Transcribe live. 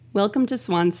Welcome to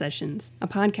Swan Sessions, a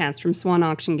podcast from Swan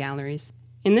Auction Galleries.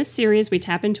 In this series, we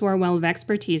tap into our well of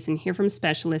expertise and hear from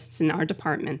specialists in our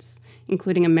departments,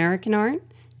 including American art,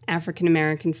 African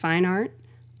American fine art,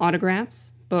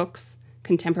 autographs, books,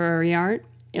 contemporary art,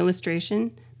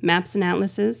 illustration, maps and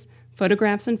atlases,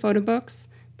 photographs and photo books,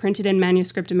 printed and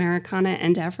manuscript Americana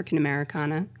and African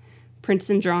Americana, prints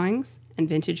and drawings, and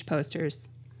vintage posters.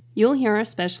 You'll hear our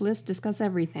specialists discuss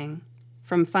everything,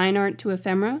 from fine art to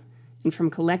ephemera, and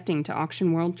from collecting to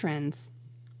auction world trends.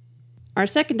 Our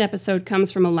second episode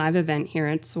comes from a live event here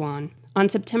at Swan. On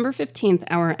September 15th,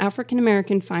 our African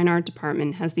American Fine Art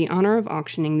Department has the honor of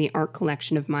auctioning the art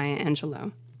collection of Maya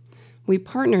Angelou. We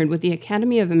partnered with the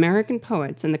Academy of American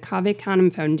Poets and the Cave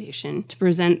Canem Foundation to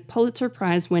present Pulitzer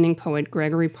Prize-winning poet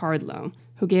Gregory Pardlo,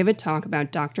 who gave a talk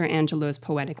about Dr. Angelou's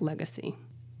poetic legacy.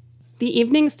 The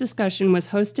evening's discussion was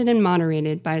hosted and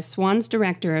moderated by Swan's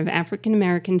Director of African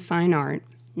American Fine Art,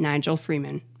 Nigel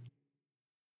Freeman.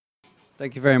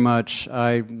 Thank you very much.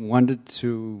 I wanted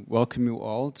to welcome you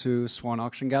all to Swan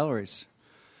Auction Galleries.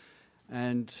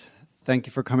 And thank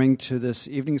you for coming to this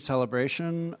evening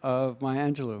celebration of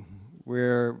Maya Angelou.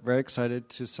 We're very excited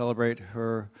to celebrate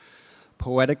her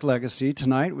poetic legacy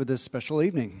tonight with this special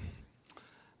evening.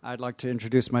 I'd like to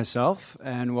introduce myself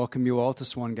and welcome you all to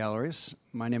Swan Galleries.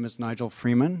 My name is Nigel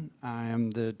Freeman. I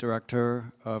am the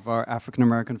director of our African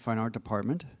American Fine Art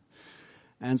Department.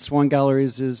 And Swan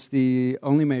Galleries is the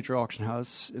only major auction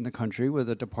house in the country with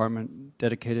a department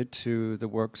dedicated to the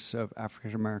works of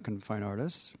African American fine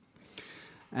artists.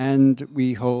 And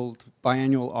we hold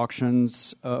biannual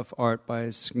auctions of art by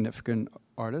significant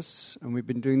artists, and we've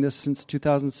been doing this since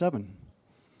 2007.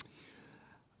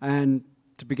 And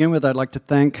to begin with, I'd like to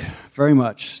thank very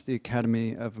much the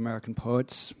Academy of American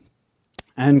Poets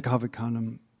and Cave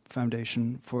Canem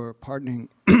Foundation for partnering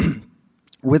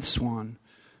with Swan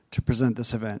to present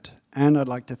this event. And I'd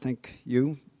like to thank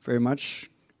you very much,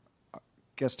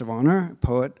 guest of honor,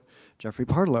 poet Jeffrey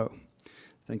Pardlo.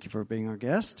 Thank you for being our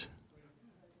guest.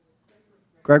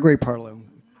 Gregory Pardlo.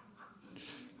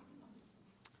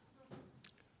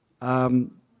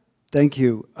 Thank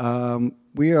you.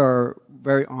 We are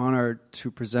very honored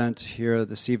to present here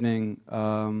this evening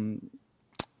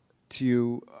to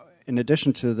you, in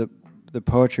addition to the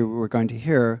poetry we're going to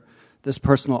hear, this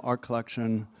personal art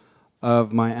collection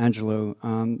of Maya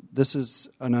Angelou. This is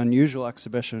an unusual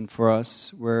exhibition for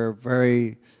us. We're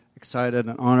very excited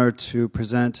and honored to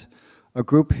present a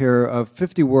group here of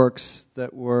 50 works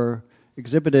that were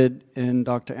exhibited in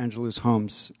Dr. Angelou's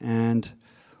homes. And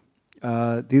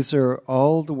these are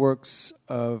all the works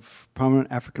of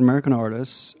prominent African-American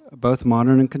artists, both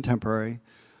modern and contemporary.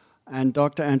 And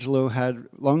Dr. Angelou had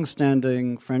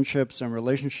long-standing friendships and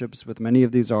relationships with many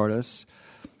of these artists.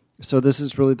 So this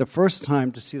is really the first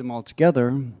time to see them all together.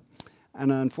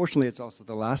 And unfortunately, it's also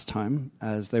the last time,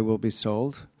 as they will be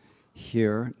sold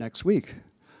here next week.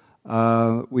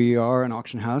 We are an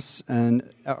auction house, and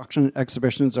auction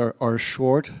exhibitions are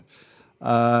short.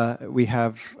 We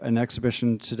have an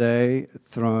exhibition today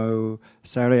through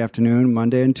Saturday afternoon,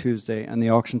 Monday and Tuesday, and the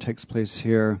auction takes place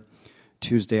here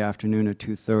Tuesday afternoon at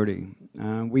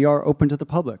 2:30. We are open to the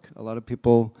public. A lot of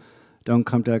people don't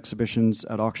come to exhibitions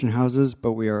at auction houses,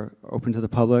 but we are open to the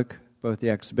public, both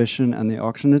the exhibition and the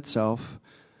auction itself.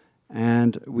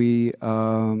 And we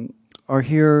are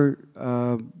here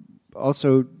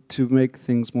also to make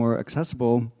things more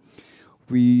accessible.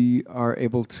 We are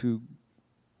able to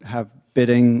have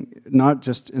bidding not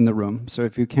just in the room. So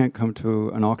if you can't come to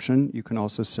an auction, you can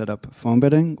also set up phone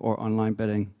bidding or online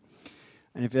bidding.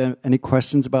 And if you have any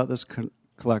questions about this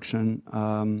collection,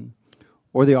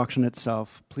 or the auction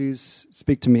itself, please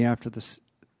speak to me after this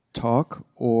talk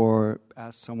or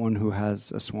ask someone who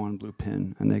has a Swan Blue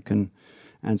pin, and they can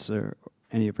answer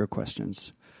any of your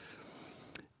questions.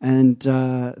 And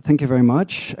thank you very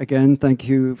much. Again, thank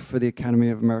you for the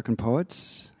Academy of American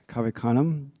Poets, Cave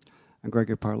Canem, and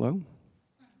Gregory Pardlo.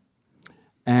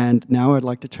 And now I'd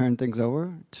like to turn things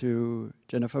over to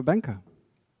Jennifer Benka.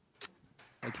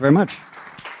 Thank you very much.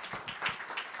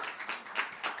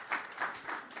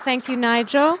 Thank you,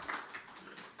 Nigel.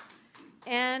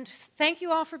 And thank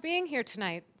you all for being here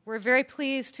tonight. We're very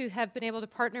pleased to have been able to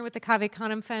partner with the Cave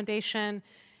Canem Foundation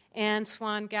and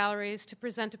Swan Galleries to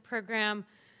present a program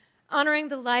honoring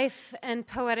the life and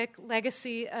poetic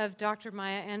legacy of Dr.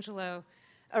 Maya Angelou,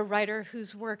 a writer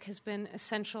whose work has been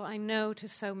essential, I know, to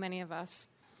so many of us.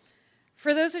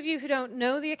 For those of you who don't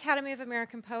know the Academy of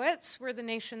American Poets, we're the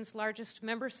nation's largest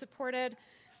member-supported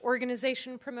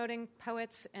organization promoting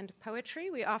poets and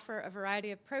poetry. We offer a variety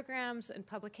of programs and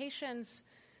publications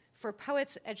for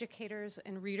poets, educators,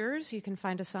 and readers. You can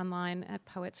find us online at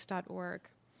poets.org.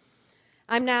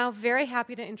 I'm now very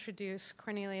happy to introduce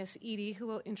Cornelius Eady, who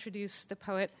will introduce the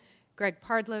poet Greg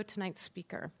Pardlow, tonight's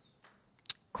speaker.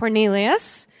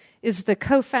 Cornelius is the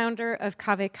co-founder of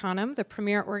Cave Canem, the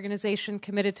premier organization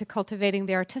committed to cultivating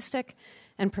the artistic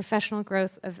and professional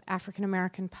growth of African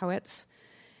American poets.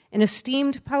 An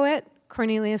esteemed poet,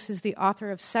 Cornelius is the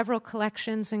author of several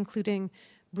collections, including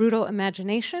Brutal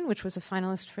Imagination, which was a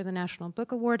finalist for the National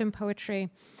Book Award in Poetry,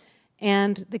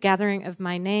 and The Gathering of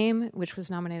My Name, which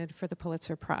was nominated for the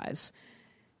Pulitzer Prize.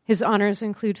 His honors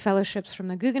include fellowships from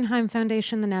the Guggenheim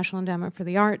Foundation, the National Endowment for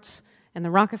the Arts, and the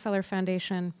Rockefeller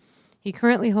Foundation. He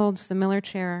currently holds the Miller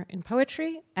Chair in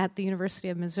Poetry at the University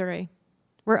of Missouri.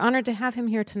 We're honored to have him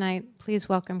here tonight. Please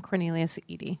welcome Cornelius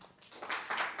Eady.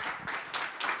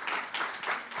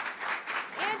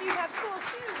 And you have cool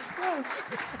shoes. Yes.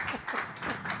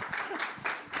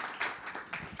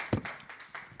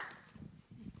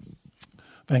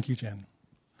 Thank you, Jen.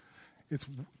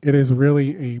 It is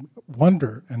really a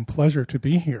wonder and pleasure to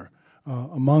be here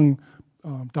among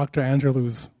Dr.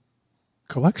 Angelou's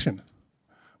collection,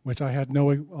 which I had no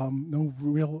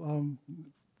real,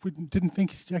 we didn't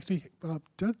think actually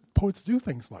poets do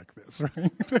things like this,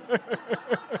 right?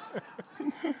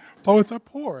 Poets are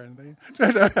poor and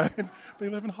they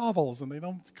live in hovels and they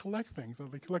don't collect things, or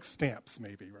they collect stamps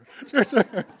maybe, right?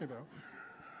 You know.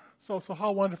 So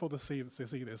how wonderful to see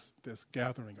this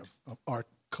gathering of art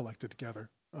collected together.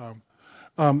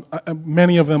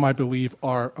 Many of them, I believe,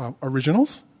 are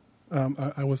originals.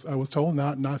 I was told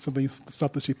not something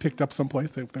stuff that she picked up someplace.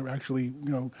 They were actually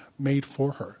made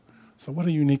for her. So what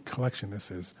a unique collection this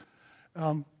is,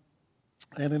 and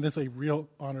it is a real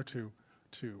honor to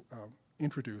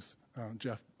introduce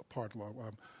Jeff Pardlow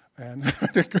and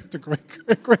the great.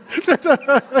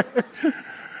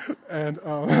 And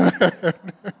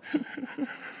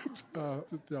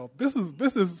this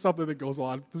is something that goes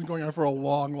on. This is going on for a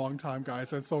long time,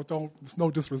 guys. And so there's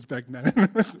no disrespect meant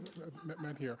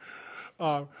here.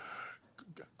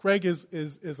 Greg is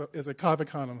a Cave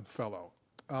Canem fellow,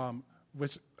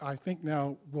 which I think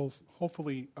now will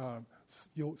hopefully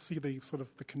you'll see the sort of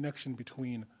the connection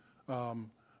between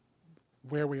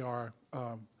where we are,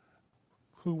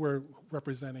 who we're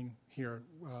representing here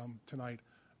tonight,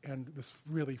 and this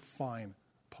really fine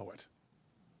poet,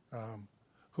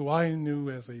 who I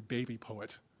knew as a baby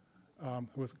poet,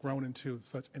 who has grown into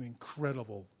such an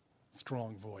incredible,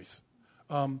 strong voice.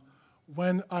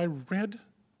 When I read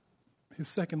his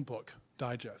second book,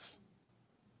 Digest,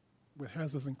 which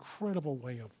has this incredible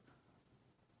way of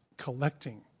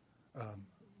collecting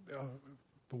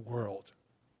the world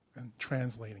and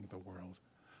translating the world,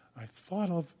 I thought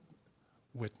of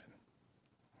Whitman.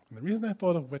 And the reason I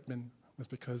thought of Whitman was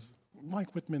because,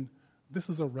 like Whitman, this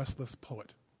is a restless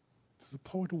poet. This is a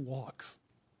poet who walks.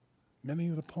 Many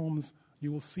of the poems,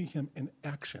 you will see him in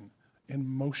action, in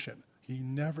motion.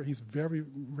 He's very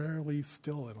rarely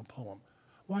still in a poem,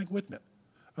 like Whitman.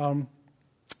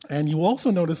 And you also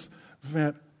notice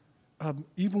that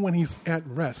even when he's at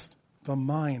rest, the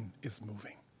mind is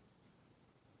moving.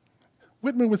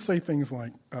 Whitman would say things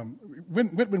like,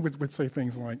 Whitman would say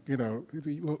things like,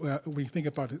 we think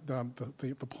about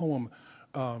the poem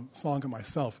Song of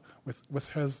Myself, which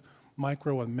has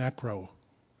micro and macro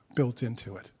built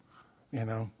into it.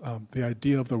 The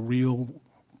idea of the real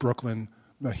Brooklyn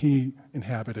that he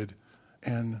inhabited,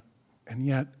 and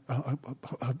yet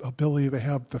ability to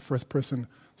have the first person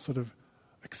sort of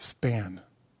expand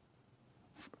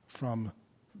from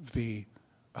the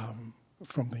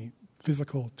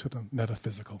physical to the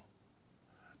metaphysical.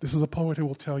 This is a poet who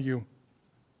will tell you,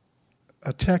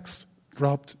 a text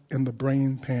dropped in the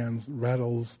brain pans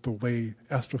rattles the way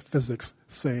astrophysics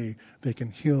say they can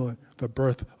heal the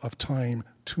birth of time,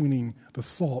 tuning the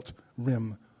salt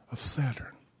rim of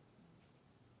Saturn.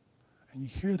 And you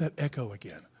hear that echo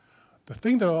again. The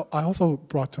thing that I also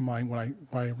brought to mind when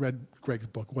I read Greg's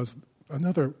book was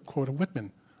another quote of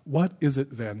Whitman. What is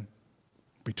it then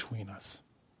between us?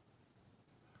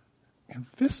 And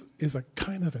this is a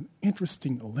kind of an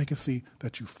interesting legacy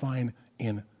that you find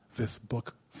in this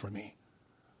book for me.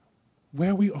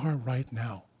 Where we are right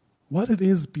now, what it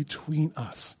is between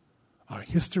us, our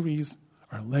histories,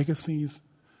 our legacies,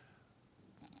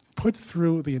 put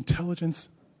through the intelligence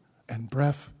and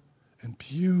breadth and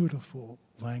beautiful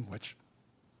language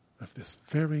of this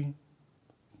very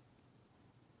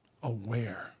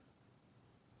aware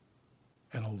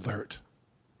and alert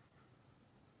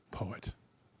poet.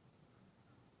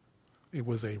 It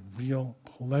was a real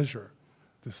pleasure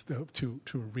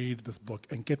to read this book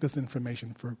and get this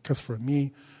information, because for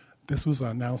me, this was an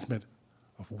announcement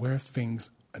of where things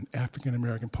in African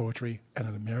American poetry and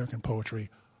in American poetry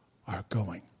are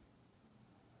going.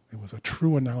 It was a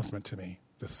true announcement to me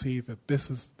to see that this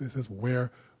is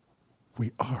where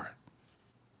we are.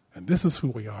 And this is who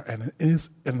we are. And it is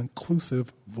an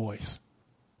inclusive voice.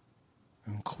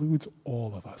 It includes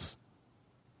all of us.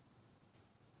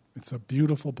 It's a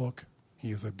beautiful book.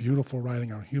 He is a beautiful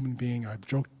writing, a human being.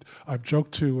 I've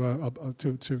joked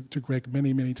to Greg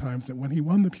many, many times that when he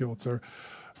won the Pulitzer,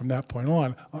 from that point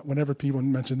on, whenever people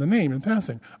mention the name in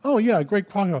passing, oh yeah, Greg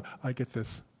Poggle, I get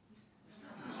this.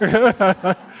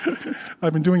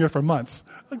 I've been doing it for months.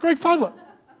 Greg Poggle,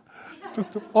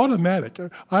 just automatic.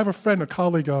 I have a friend, a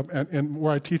colleague,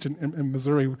 where I teach in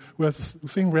Missouri, who has the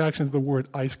same reaction to the word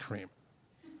ice cream.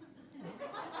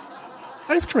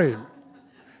 Ice cream.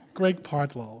 Greg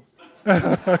Poggle.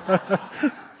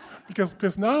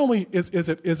 Because not only is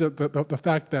it the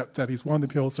fact that he's won the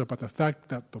Pulitzer, but the fact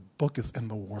that the book is in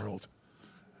the world,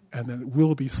 and that it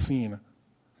will be seen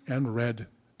and read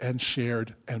and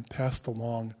shared and passed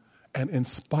along, and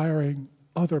inspiring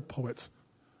other poets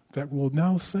that will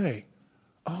now say,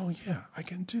 oh yeah, I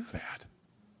can do that.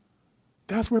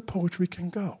 That's where poetry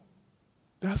can go.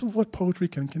 That's what poetry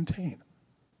can contain.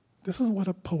 This is what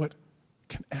a poet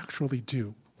can actually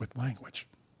do with language.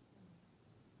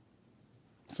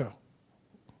 So,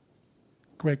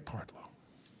 Greg Pardlow.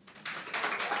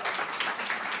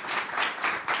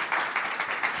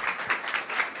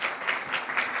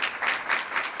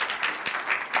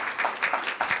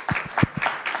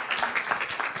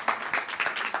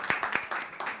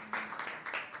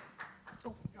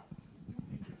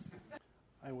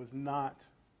 I was not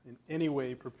in any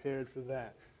way prepared for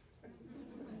that.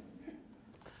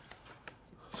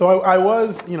 So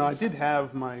I did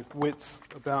have my wits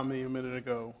about me a minute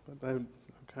ago, but I'm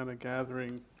kind of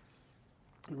regathering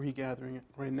it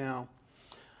right now.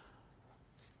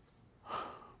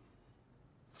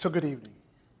 So good evening.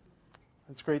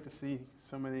 It's great to see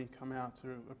so many come out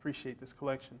to appreciate this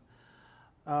collection.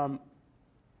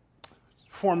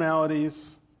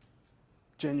 Formalities,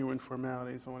 genuine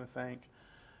formalities. I want to thank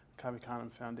Cave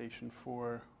Canem Foundation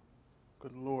for,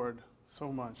 good Lord,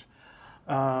 so much.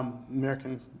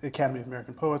 Academy of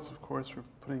American Poets, of course, for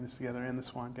putting this together, and the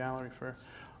Swan Gallery for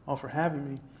having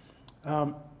me.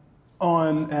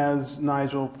 On, as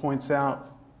Nigel points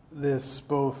out, this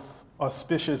both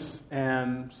auspicious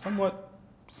and somewhat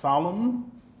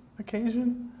solemn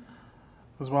occasion.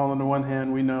 As well, on the one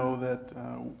hand, we know that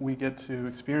we get to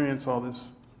experience all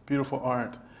this beautiful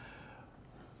art.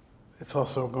 It's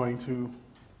also going to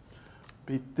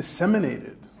be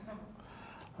disseminated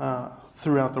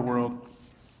throughout the world.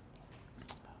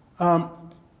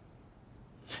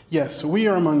 Yes, we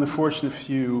are among the fortunate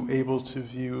few able to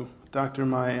view Dr.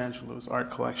 Maya Angelou's art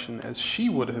collection as she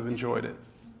would have enjoyed it.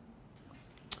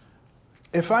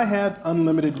 If I had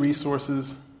unlimited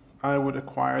resources, I would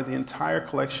acquire the entire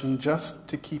collection just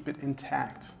to keep it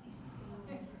intact.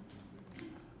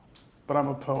 But I'm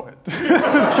a poet.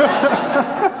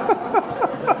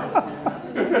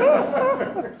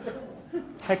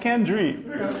 I can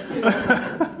dream.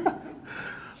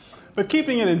 But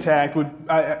keeping it intact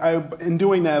in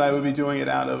doing that, I would be doing it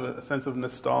out of a sense of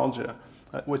nostalgia,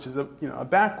 which is a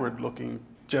backward-looking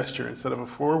gesture instead of a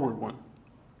forward one.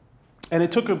 And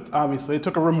it took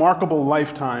a remarkable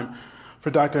lifetime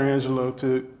for Dr. Angelou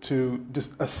to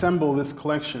just assemble this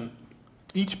collection.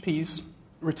 Each piece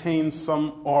retains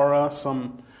some aura,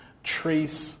 some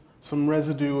trace, some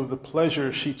residue of the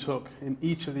pleasure she took in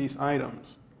each of these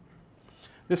items.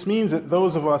 This means that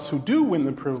those of us who do win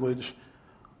the privilege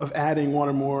of adding one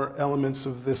or more elements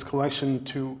of this collection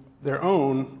to their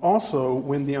own also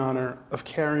win the honor of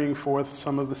carrying forth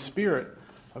some of the spirit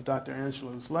of Dr.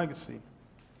 Angelou's legacy.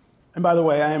 And by the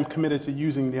way, I am committed to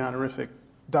using the honorific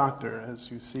doctor, as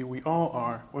you see we all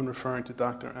are when referring to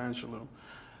Dr. Angelou.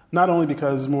 Not only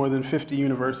because more than 50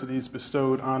 universities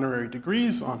bestowed honorary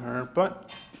degrees on her, but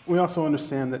we also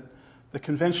understand that the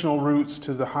conventional routes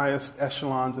to the highest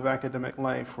echelons of academic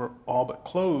life were all but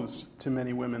closed to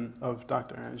many women of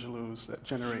Dr. Angelou's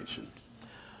generation.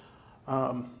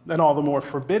 And all the more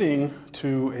forbidding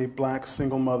to a black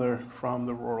single mother from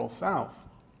the rural South.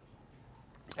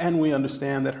 And we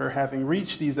understand that her having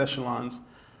reached these echelons,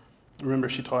 remember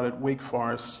she taught at Wake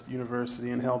Forest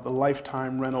University and held the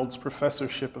lifetime Reynolds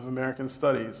Professorship of American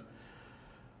Studies.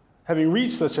 Having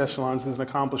reached such echelons is an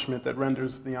accomplishment that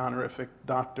renders the honorific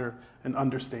doctor an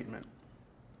understatement.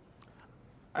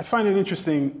 I find it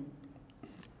interesting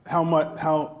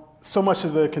how so much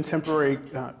of the contemporary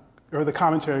or the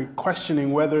commentary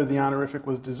questioning whether the honorific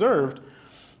was deserved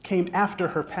came after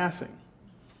her passing.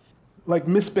 Like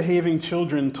misbehaving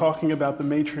children talking about the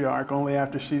matriarch only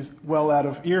after she's well out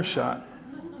of earshot.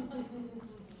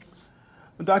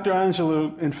 Dr.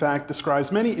 Angelou, in fact,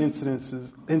 describes many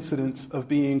incidents of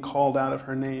being called out of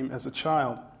her name as a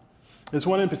child. There's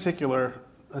one in particular,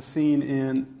 a scene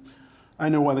in I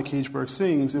Know Why the Caged Bird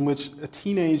Sings, in which a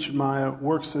teenage Maya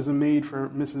works as a maid for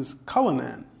Mrs.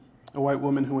 Cullinan, a white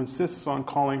woman who insists on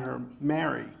calling her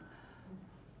Mary.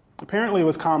 Apparently, it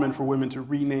was common for women to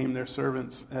rename their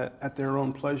servants at their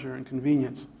own pleasure and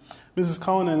convenience. Mrs.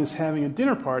 Cullinan is having a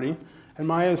dinner party, and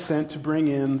Maya is sent to bring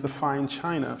in the fine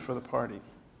china for the party.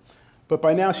 But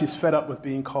by now, she's fed up with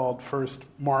being called first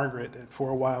Margaret for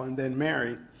a while and then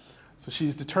Mary, so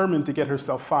she's determined to get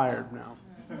herself fired now.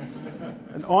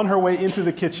 And on her way into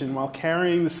the kitchen, while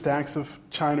carrying the stacks of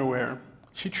chinaware,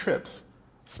 she trips,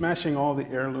 smashing all the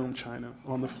heirloom china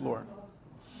on the floor,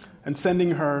 and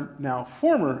sending her now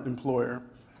former employer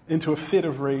into a fit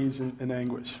of rage and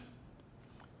anguish.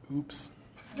 Oops.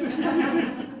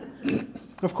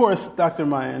 Of course, Dr.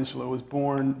 Maya Angelou was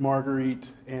born Marguerite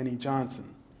Annie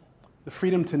Johnson. The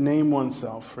freedom to name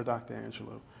oneself for Dr.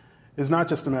 Angelou is not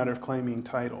just a matter of claiming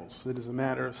titles. It is a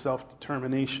matter of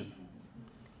self-determination.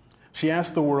 She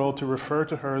asked the world to refer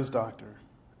to her as doctor,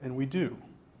 and we do.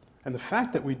 And the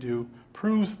fact that we do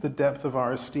proves the depth of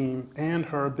our esteem and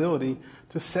her ability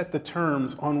to set the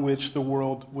terms on which the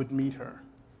world would meet her.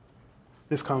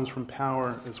 This comes from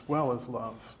power as well as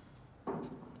love.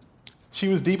 She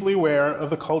was deeply aware of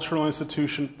the cultural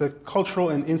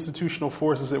and institutional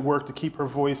forces at work to keep her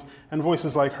voice and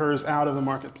voices like hers out of the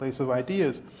marketplace of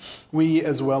ideas. We,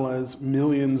 as well as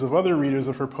millions of other readers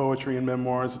of her poetry and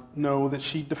memoirs, know that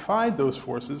she defied those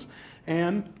forces,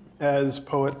 and, as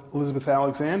poet Elizabeth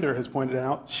Alexander has pointed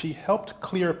out, she helped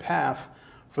clear a path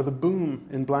for the boom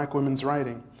in black women's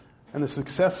writing and the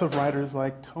success of writers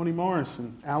like Toni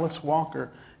Morrison, Alice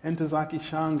Walker, Ntozake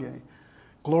Shange,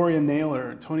 Gloria Naylor,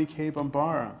 and Toni Cade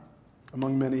Bambara,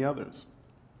 among many others.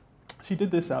 She did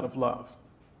this out of love.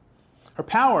 Her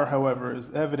power, however,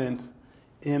 is evident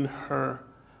in her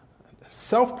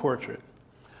self-portrait,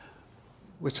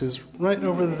 which is right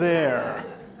over there.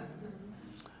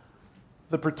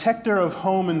 The protector of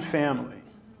home and family.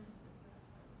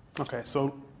 Okay,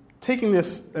 so taking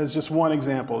this as just one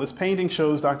example, this painting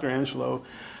shows Dr. Angelou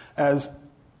as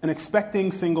an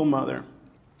expecting single mother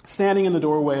standing in the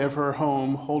doorway of her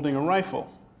home holding a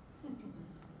rifle.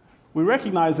 We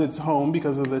recognize it's home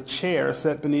because of the chair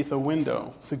set beneath a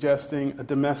window, suggesting a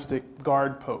domestic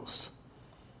guard post.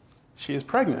 She is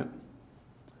pregnant,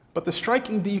 but the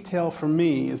striking detail for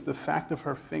me is the fact of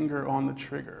her finger on the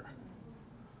trigger.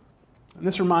 And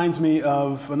this reminds me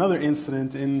of another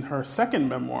incident in her second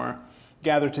memoir,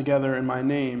 Gathered Together in My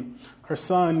Name. Her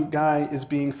son, Guy, is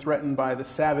being threatened by the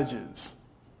Savages,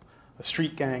 a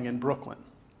street gang in Brooklyn.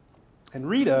 And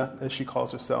Rita, as she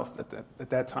calls herself at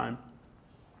that time,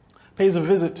 pays a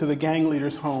visit to the gang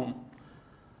leader's home,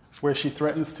 where she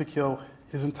threatens to kill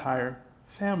his entire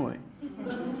family,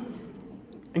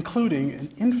 including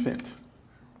an infant.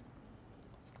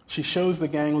 She shows the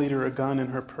gang leader a gun in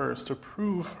her purse to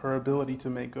prove her ability to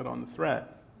make good on the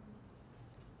threat.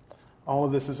 All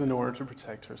of this is in order to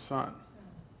protect her son.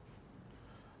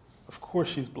 Of course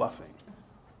she's bluffing.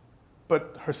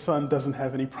 But her son doesn't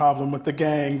have any problem with the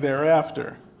gang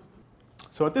thereafter.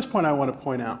 So at this point, I want to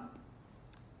point out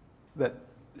that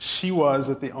she was,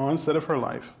 at the onset of her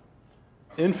life,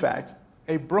 in fact,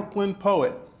 a Brooklyn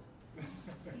poet.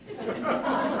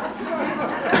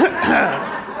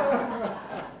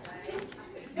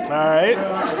 All right.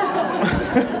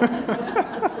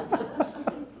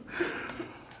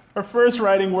 Her first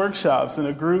writing workshops in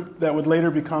a group that would later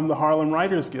become the Harlem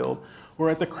Writers Guild were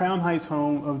at the Crown Heights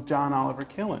home of John Oliver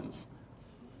Killens.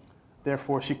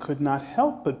 Therefore, she could not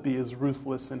help but be as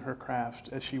ruthless in her craft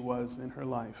as she was in her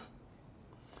life.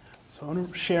 So I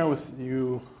want to share with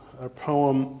you a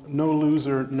poem, No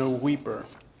Loser, No Weeper.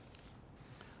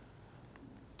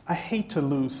 I hate to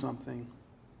lose something.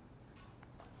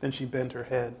 Then she bent her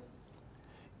head.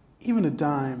 Even a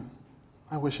dime,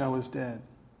 I wish I was dead.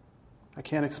 I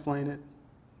can't explain it,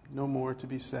 no more to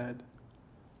be said.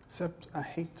 Except I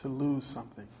hate to lose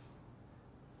something.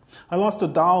 I lost a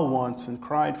doll once and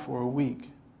cried for a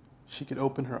week. She could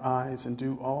open her eyes and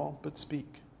do all but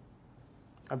speak.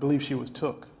 I believe she was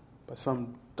took by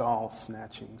some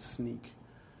doll-snatching sneak.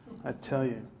 I tell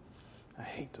you, I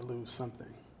hate to lose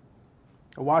something.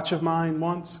 A watch of mine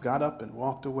once got up and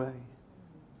walked away.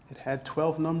 It had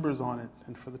 12 numbers on it,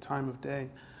 and for the time of day,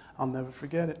 I'll never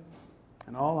forget it.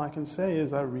 And all I can say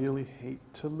is I really hate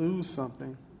to lose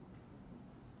something.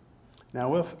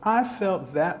 Now, if I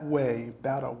felt that way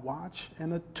about a watch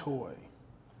and a toy,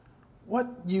 what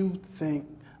you think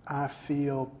I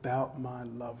feel about my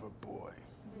lover boy?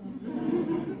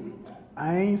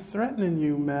 I ain't threatening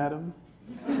you, madam.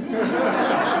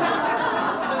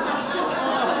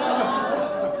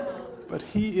 But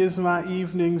he is my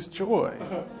evening's joy.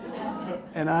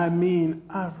 And I mean,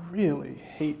 I really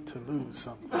hate to lose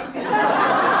something.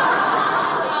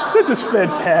 It's just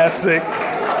fantastic.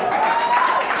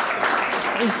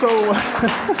 And so,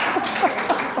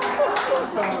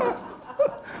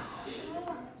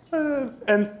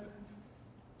 and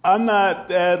I'm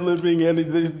not ad-libbing any,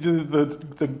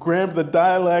 the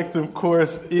dialect, of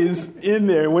course, is in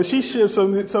there. When she shifts,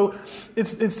 so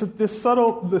it's the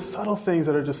subtle things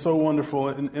that are just so wonderful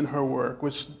in her work,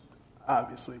 which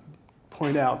obviously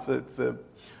point out the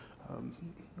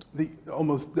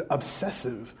almost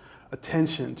obsessive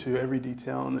attention to every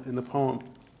detail in the poem.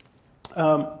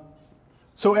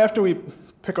 So after we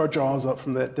pick our jaws up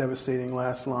from that devastating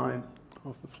last line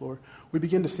off the floor, we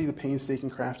begin to see the painstaking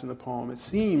craft in the poem. It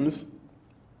seems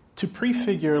to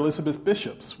prefigure Elizabeth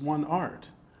Bishop's One Art,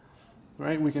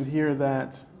 right? We can hear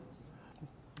that.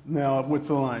 Now, what's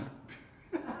the line?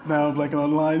 Now I'm blanking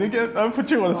on the line again. I'll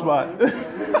put you on the spot.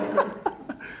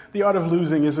 The art of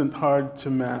losing isn't hard to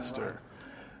master.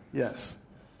 Yes,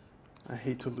 I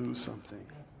hate to lose something.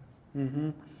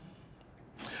 Mm-hmm.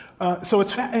 So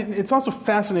it's also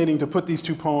fascinating to put these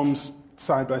two poems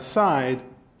side by side,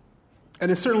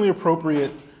 and it's certainly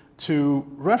appropriate to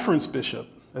reference Bishop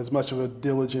as much of a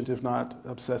diligent, if not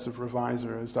obsessive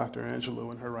reviser as Dr.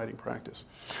 Angelou in her writing practice.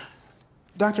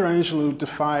 Dr. Angelou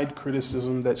defied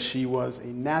criticism that she was a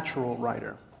natural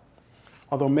writer.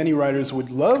 Although many writers would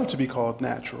love to be called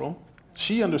natural,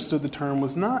 she understood the term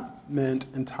was not meant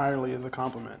entirely as a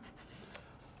compliment.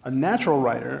 A natural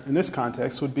writer, in this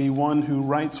context, would be one who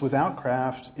writes without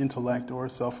craft, intellect, or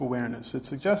self-awareness. It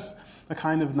suggests a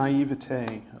kind of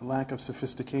naivete, a lack of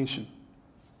sophistication.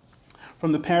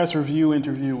 From the Paris Review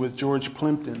interview with George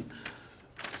Plimpton,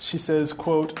 she says,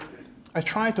 quote, "I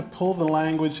try to pull the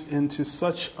language into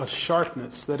such a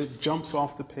sharpness that it jumps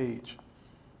off the page.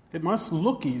 It must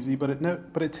look easy, but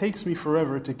it takes me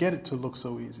forever to get it to look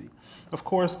so easy. Of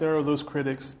course, there are those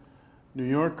critics, New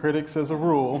York critics as a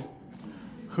rule,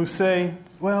 who say,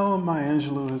 well, Maya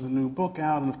Angelou has a new book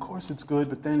out, and of course it's good,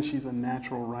 but then she's a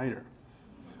natural writer.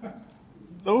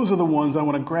 Those are the ones I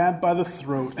want to grab by the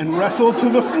throat and wrestle to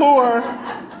the floor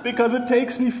because it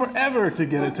takes me forever to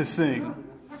get it to sing.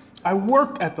 I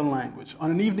work at the language. On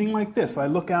an evening like this, I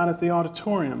look out at the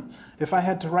auditorium. If I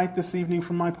had to write this evening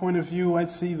from my point of view,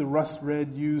 I'd see the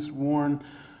rust-red, used, worn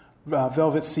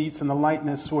velvet seats and the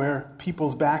lightness where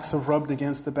people's backs have rubbed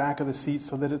against the back of the seat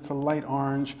so that it's a light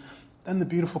orange. Then the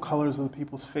beautiful colors of the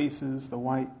people's faces, the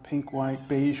white, pink white,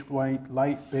 beige white,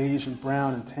 light beige and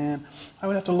brown and tan. I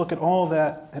would have to look at all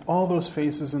that, at all those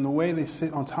faces and the way they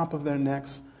sit on top of their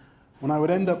necks. When I would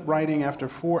end up writing after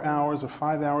 4 hours or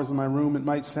 5 hours in my room, it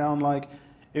might sound like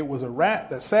it was a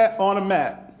rat that sat on a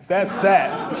mat. That's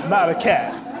that, not a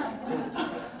cat.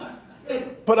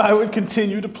 But I would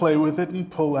continue to play with it and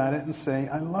pull at it and say,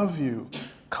 I love you.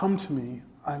 Come to me.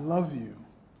 I love you.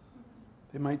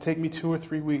 It might take me 2 or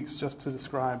 3 weeks just to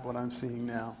describe what I'm seeing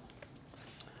now.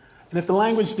 And if the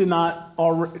language did not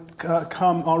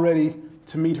come already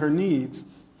to meet her needs,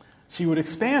 she would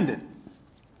expand it.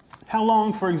 How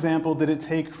long, for example, did it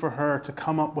take for her to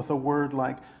come up with a word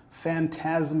like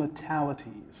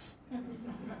phantasmatalities,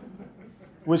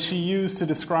 which she used to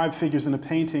describe figures in a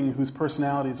painting whose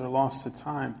personalities are lost to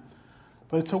time?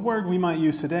 But it's a word we might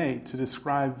use today to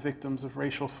describe victims of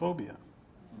racial phobia.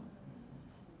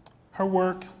 Her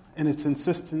work and its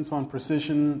insistence on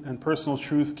precision and personal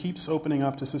truth keeps opening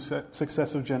up to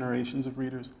successive generations of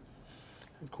readers.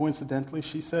 And coincidentally,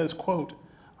 she says, quote,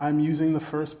 I'm using the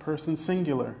first person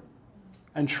singular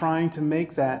and trying to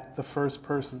make that the first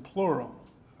person plural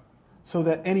so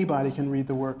that anybody can read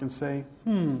the work and say,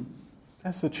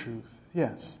 that's the truth,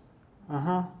 yes,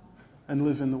 and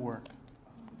live in the work.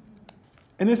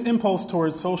 In this impulse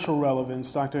towards social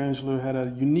relevance, Dr. Angelou had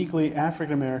a uniquely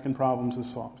African-American problem to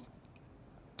solve.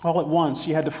 All at once,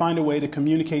 she had to find a way to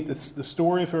communicate the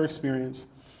story of her experience,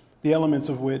 the elements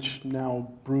of which,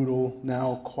 now brutal,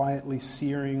 now quietly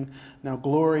searing, now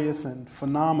glorious and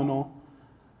phenomenal.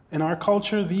 In our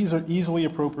culture, these are easily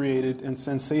appropriated and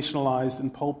sensationalized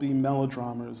in pulpy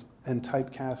melodramas and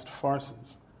typecast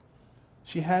farces.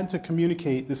 She had to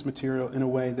communicate this material in a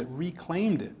way that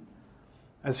reclaimed it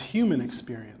as human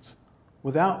experience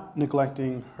without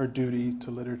neglecting her duty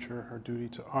to literature, her duty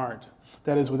to art.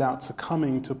 That is, without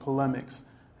succumbing to polemics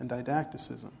and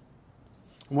didacticism.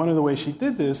 One of the ways she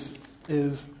did this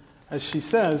is, as she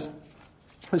says,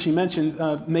 as she mentioned,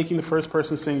 making the first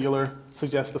person singular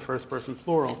suggests the first person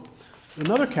plural.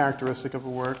 Another characteristic of her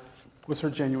work was her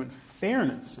genuine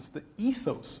fairness, just the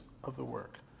ethos of the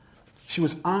work. She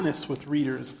was honest with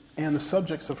readers and the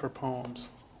subjects of her poems,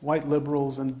 white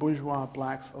liberals and bourgeois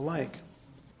blacks alike.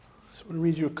 So I'm going to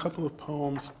read you a couple of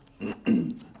poems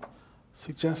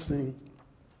suggesting,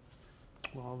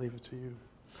 well, I'll leave it to you.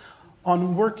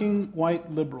 On working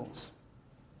white liberals.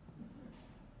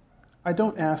 I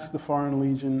don't ask the Foreign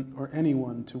Legion or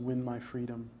anyone to win my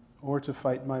freedom or to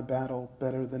fight my battle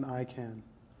better than I can.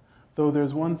 Though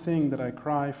there's one thing that I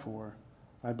cry for,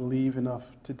 I believe enough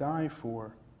to die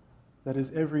for, that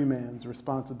is every man's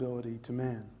responsibility to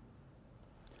man.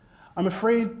 I'm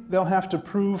afraid they'll have to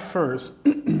prove first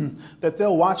that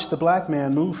they'll watch the black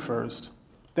man move first,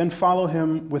 then follow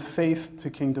him with faith to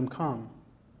kingdom come.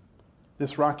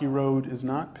 This rocky road is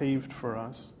not paved for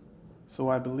us, so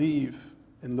I believe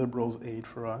in liberals' aid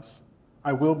for us.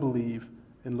 I will believe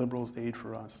in liberals' aid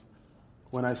for us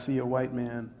when I see a white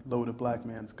man load a black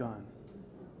man's gun.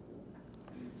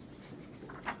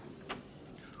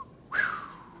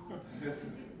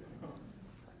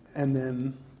 And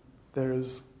then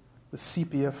there's the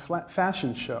sepia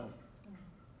fashion show.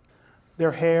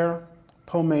 Their hair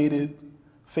pomaded,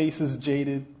 faces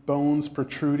jaded, bones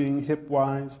protruding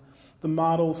hip-wise. The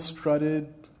models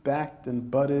strutted, backed and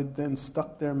butted, then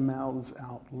stuck their mouths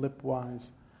out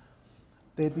lip-wise.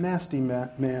 They had nasty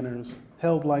manners,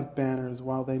 held like banners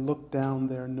while they looked down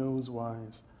their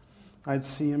nose-wise. I'd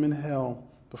see 'em in hell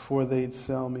before they'd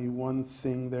sell me one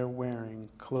thing they're wearing,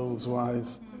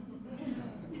 clothes-wise.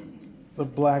 The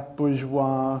black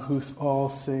bourgeois who all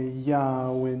say yeah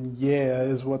when yeah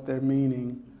is what they're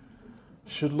meaning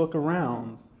should look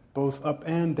around, both up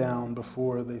and down,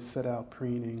 before they set out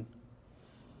preening.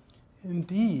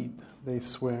 Indeed, they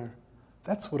swear,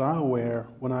 that's what I'll wear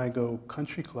when I go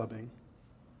country clubbing.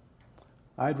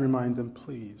 I'd remind them,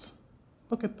 please,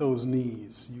 look at those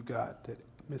knees you got at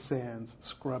Miss Ann's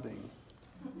scrubbing.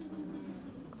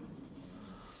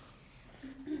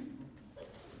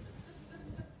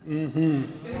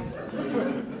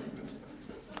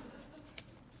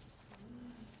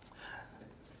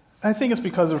 I think it's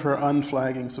because of her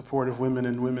unflagging support of women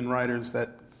and women writers that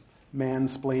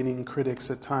mansplaining critics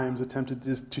at times attempted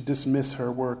to dismiss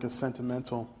her work as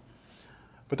sentimental.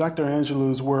 But Dr.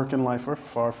 Angelou's work and life are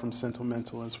far from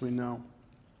sentimental, as we know.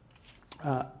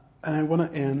 And I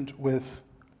want to end with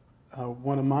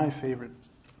one of my favorite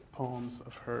poems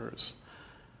of hers,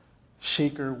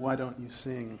 Shaker, Why Don't You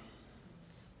Sing?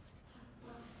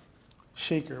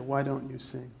 Shaker, why don't you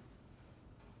sing?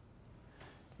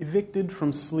 Evicted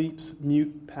from sleep's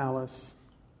mute palace,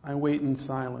 I wait in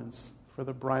silence for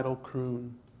the bridal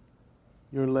croon,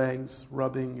 your legs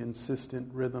rubbing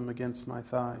insistent rhythm against my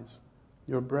thighs,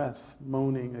 your breath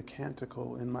moaning a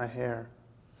canticle in my hair.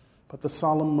 But the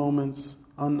solemn moments,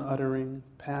 unuttering,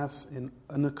 pass in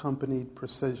unaccompanied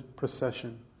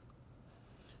procession.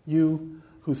 You,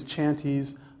 whose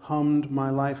chanties hummed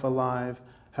my life alive,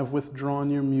 have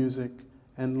withdrawn your music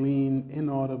and lean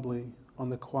inaudibly on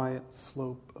the quiet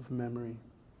slope of memory.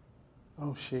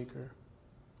 Oh, Shaker,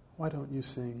 why don't you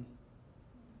sing?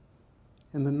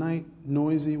 In the night,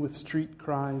 noisy with street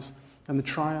cries and the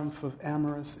triumph of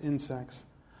amorous insects,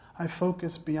 I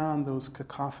focus beyond those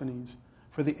cacophonies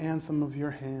for the anthem of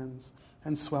your hands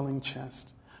and swelling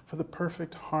chest, for the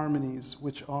perfect harmonies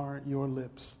which are your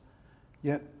lips.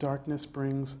 Yet darkness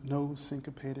brings no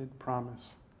syncopated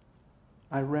promise.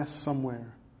 I rest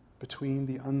somewhere between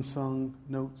the unsung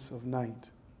notes of night.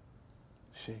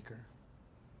 Shaker,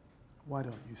 why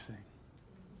don't you sing?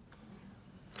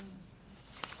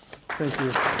 Thank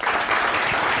you.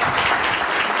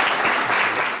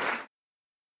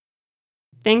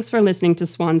 Thanks for listening to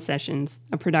Swan Sessions,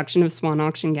 a production of Swan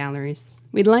Auction Galleries.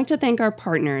 We'd like to thank our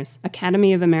partners,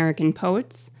 Academy of American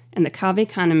Poets and the Cave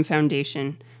Canem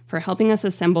Foundation, for helping us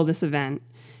assemble this event,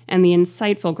 and the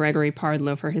insightful Gregory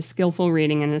Pardlow for his skillful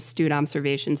reading and astute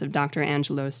observations of Dr.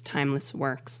 Angelou's timeless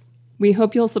works. We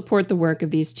hope you'll support the work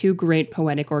of these two great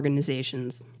poetic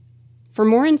organizations. For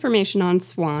more information on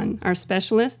Swan, our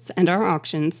specialists, and our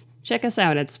auctions, check us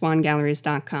out at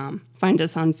swangalleries.com. Find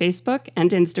us on Facebook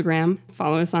and Instagram,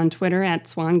 follow us on Twitter at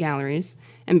Swan Galleries,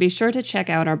 and be sure to check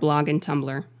out our blog and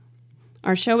Tumblr.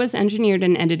 Our show is engineered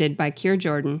and edited by Keir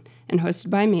Jordan and hosted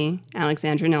by me,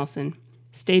 Alexandra Nelson.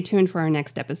 Stay tuned for our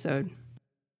next episode.